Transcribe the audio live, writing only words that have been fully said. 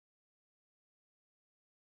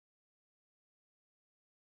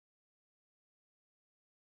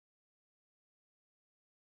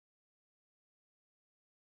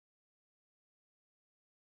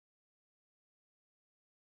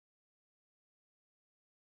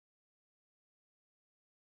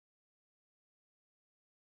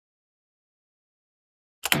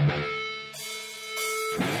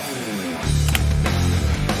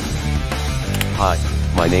Hi,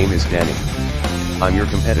 my name is Danny. I'm your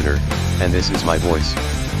competitor, and this is my voice.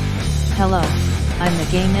 Hello, I'm the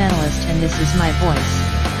game analyst and this is my voice.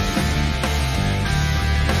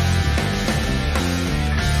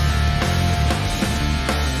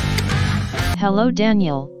 Hello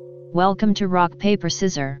Daniel, welcome to Rock Paper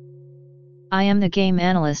Scissor. I am the game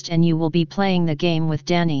analyst and you will be playing the game with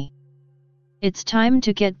Danny. It's time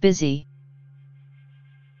to get busy.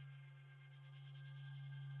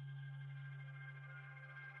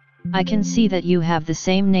 I can see that you have the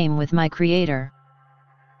same name with my creator.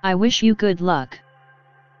 I wish you good luck.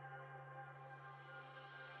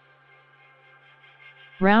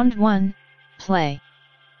 Round 1, play.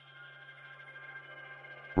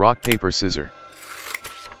 Rock, paper, scissor.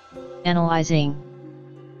 Analyzing.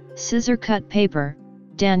 Scissor cut paper,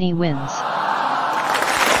 Danny wins.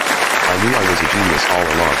 I knew I was a genius all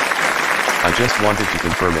along. I just wanted to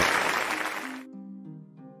confirm it.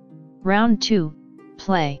 Round 2,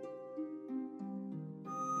 play.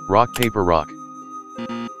 Rock, paper, rock.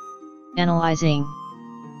 Analyzing.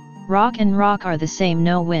 Rock and rock are the same,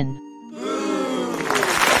 no win.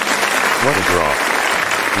 What a draw.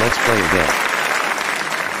 Let's play again.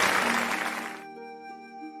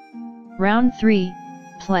 Round 3,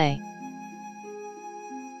 play.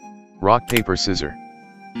 Rock, paper, scissor.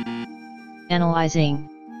 Analyzing.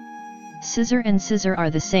 Scissor and scissor are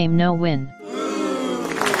the same, no win.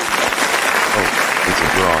 Oh, it's a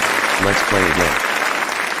draw. Let's play again.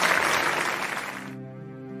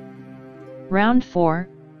 Round 4,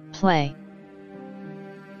 play.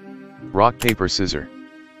 Rock, paper, scissor.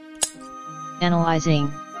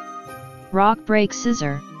 Analyzing. Rock breaks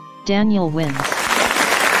scissor, Daniel wins.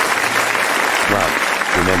 Wow,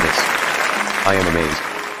 tremendous. I am amazed.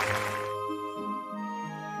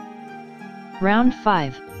 Round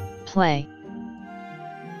 5, play.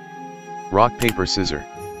 Rock, paper, scissor.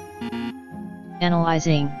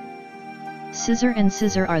 Analyzing. Scissor and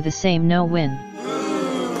scissor are the same, no win.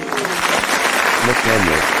 Look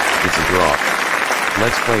Daniel, it's a draw.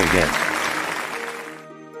 Let's play again.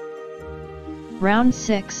 Round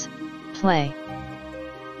 6, play.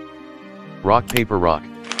 Rock, paper, rock.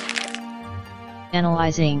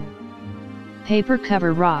 Analyzing. Paper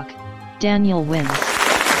cover rock, Daniel wins.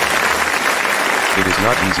 It is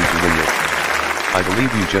not easy to win this. I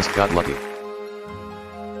believe you just got lucky.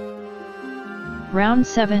 Round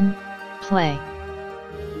 7, play.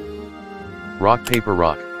 Rock, paper,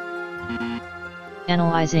 rock.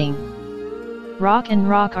 Analyzing. Rock and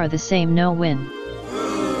rock are the same, no win.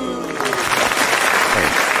 Hey,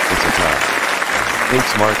 it's a tie. Think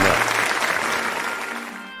smart now.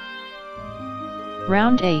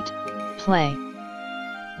 Round 8, play.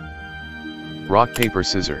 Rock, paper,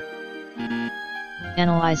 scissor.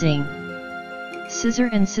 Analyzing. Scissor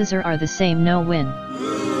and scissor are the same, no win.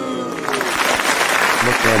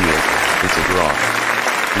 Look Daniel, it's a draw.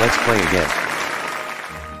 Let's play again.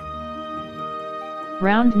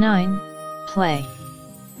 Round 9, play.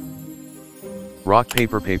 Rock,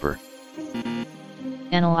 paper, paper.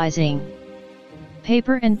 Analyzing.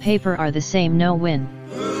 Paper and paper are the same, no win.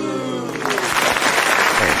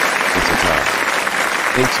 Hey, it's a tie.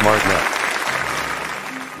 Think smart now.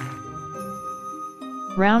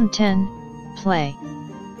 Round 10, play.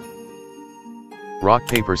 Rock,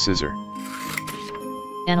 paper, scissor.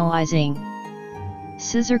 Analyzing.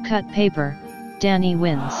 Scissor cut paper, Danny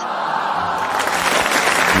wins.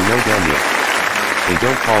 You know Daniel. They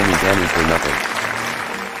don't call me Danny for nothing.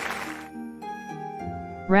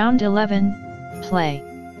 Round 11, play.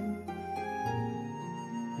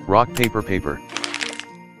 Rock, paper, paper.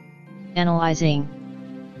 Analyzing.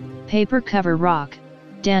 Paper cover rock,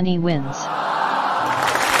 Danny wins.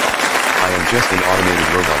 I am just an automated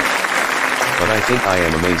robot. But I think I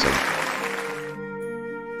am amazing.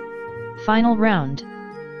 Final round.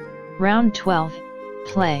 Round 12,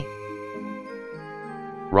 play.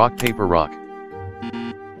 Rock, paper, rock.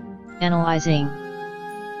 Analyzing.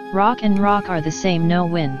 Rock and rock are the same, no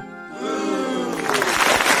win.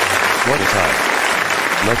 What a tie.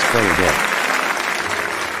 Let's play again.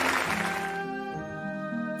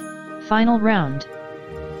 Final round.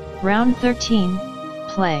 Round 13,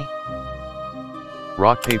 play.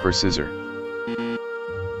 Rock, paper, scissor.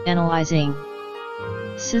 Analyzing.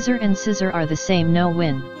 Scissor and scissor are the same, no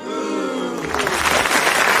win.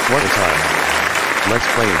 What a tie. Let's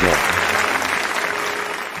play again.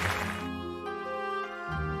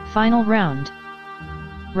 Final round.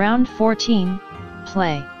 Round 14,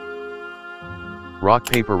 play. Rock,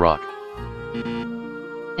 paper, rock.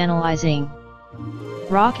 Analyzing.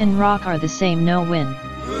 Rock and rock are the same, no win.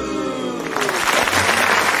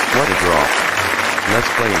 What a draw. Let's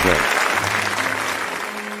play again.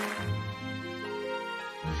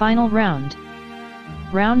 Final round.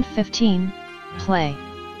 Round 15, play.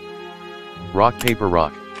 Rock paper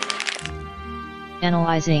rock.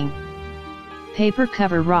 Analyzing. Paper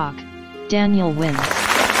cover rock, Daniel wins.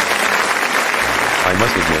 I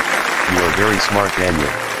must admit, you are very smart, Daniel.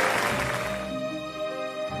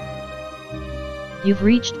 You've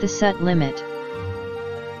reached the set limit.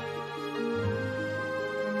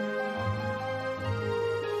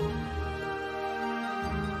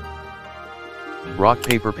 Rock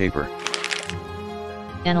paper paper.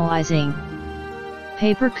 Analyzing.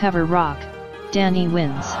 Paper cover rock, Danny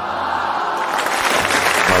wins.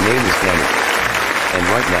 My name is Danny. And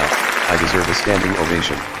right now, I deserve a standing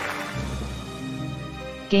ovation.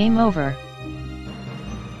 Game over.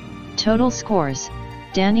 Total scores,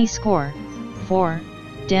 Danny score, 4,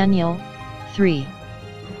 Daniel, 3.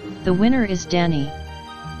 The winner is Danny.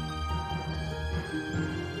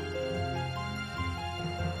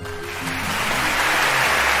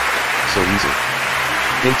 So easy.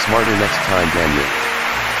 Think smarter next time, Daniel.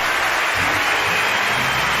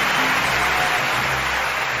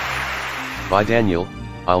 Bye, Daniel,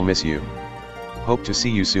 I'll miss you. Hope to see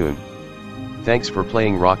you soon. Thanks for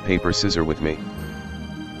playing rock paper scissor with me.